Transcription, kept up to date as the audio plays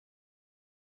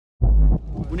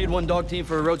We need one dog team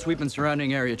for a road sweep and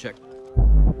surrounding area check.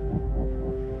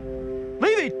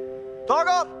 Leavey! Dog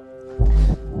up!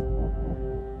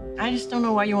 I just don't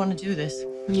know why you want to do this.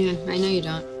 Yeah, I know you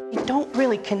don't. You don't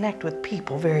really connect with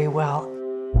people very well.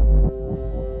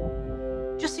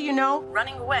 Just so you know,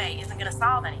 running away isn't going to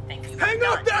solve anything. Hang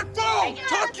up that phone!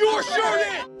 Tuck your shirt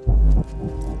in!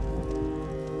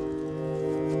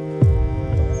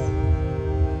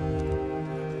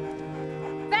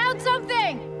 Found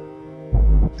something!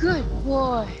 Good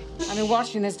boy. I've been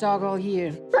watching this dog all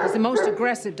year. He's the most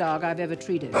aggressive dog I've ever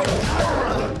treated.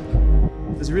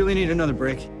 Does he really need another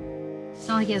break? It's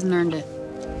not like he hasn't earned it.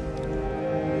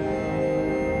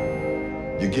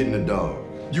 You're getting a dog.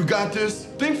 You got this?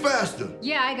 Think faster.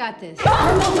 Yeah, I got this.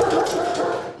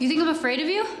 You think I'm afraid of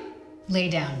you? Lay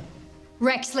down.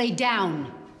 Rex, lay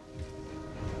down.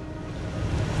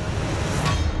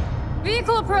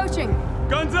 Vehicle approaching.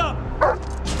 Guns up!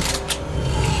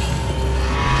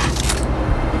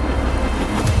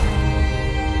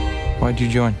 Why'd you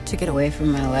join? To get away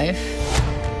from my life.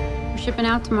 We're shipping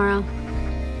out tomorrow.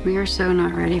 We are so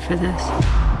not ready for this.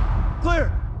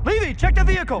 Clear! Leavey, check the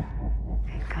vehicle!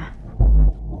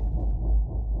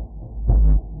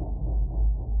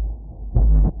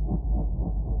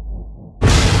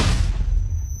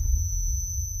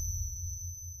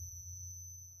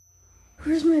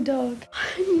 Where's my dog?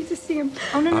 I need to see him.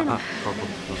 Oh, no.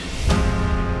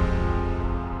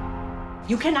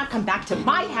 You cannot come back to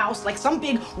my house like some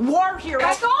big war hero.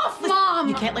 Back off, Mom!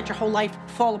 You can't let your whole life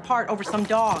fall apart over some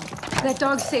dog. That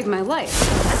dog saved my life.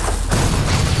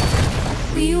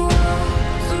 We walk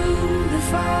through the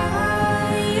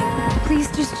fire. Please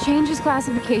just change his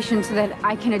classification so that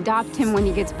I can adopt him when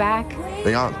he gets back.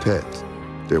 They aren't pets.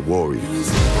 They're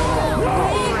warriors.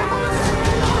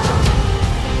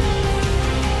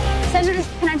 Senator,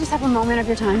 can I just have a moment of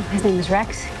your time? His name is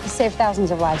Rex. He saved thousands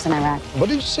of lives in Iraq. What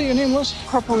did you say your name was?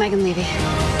 Corporal Megan Leavey.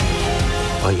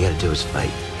 All you gotta do is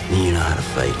fight. And you know how to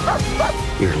fight.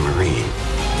 You're a Marine.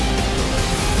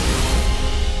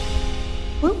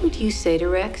 What would you say to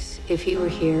Rex if he were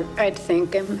here? I'd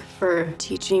thank him for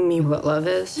teaching me what love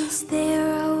is. Is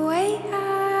there a way out?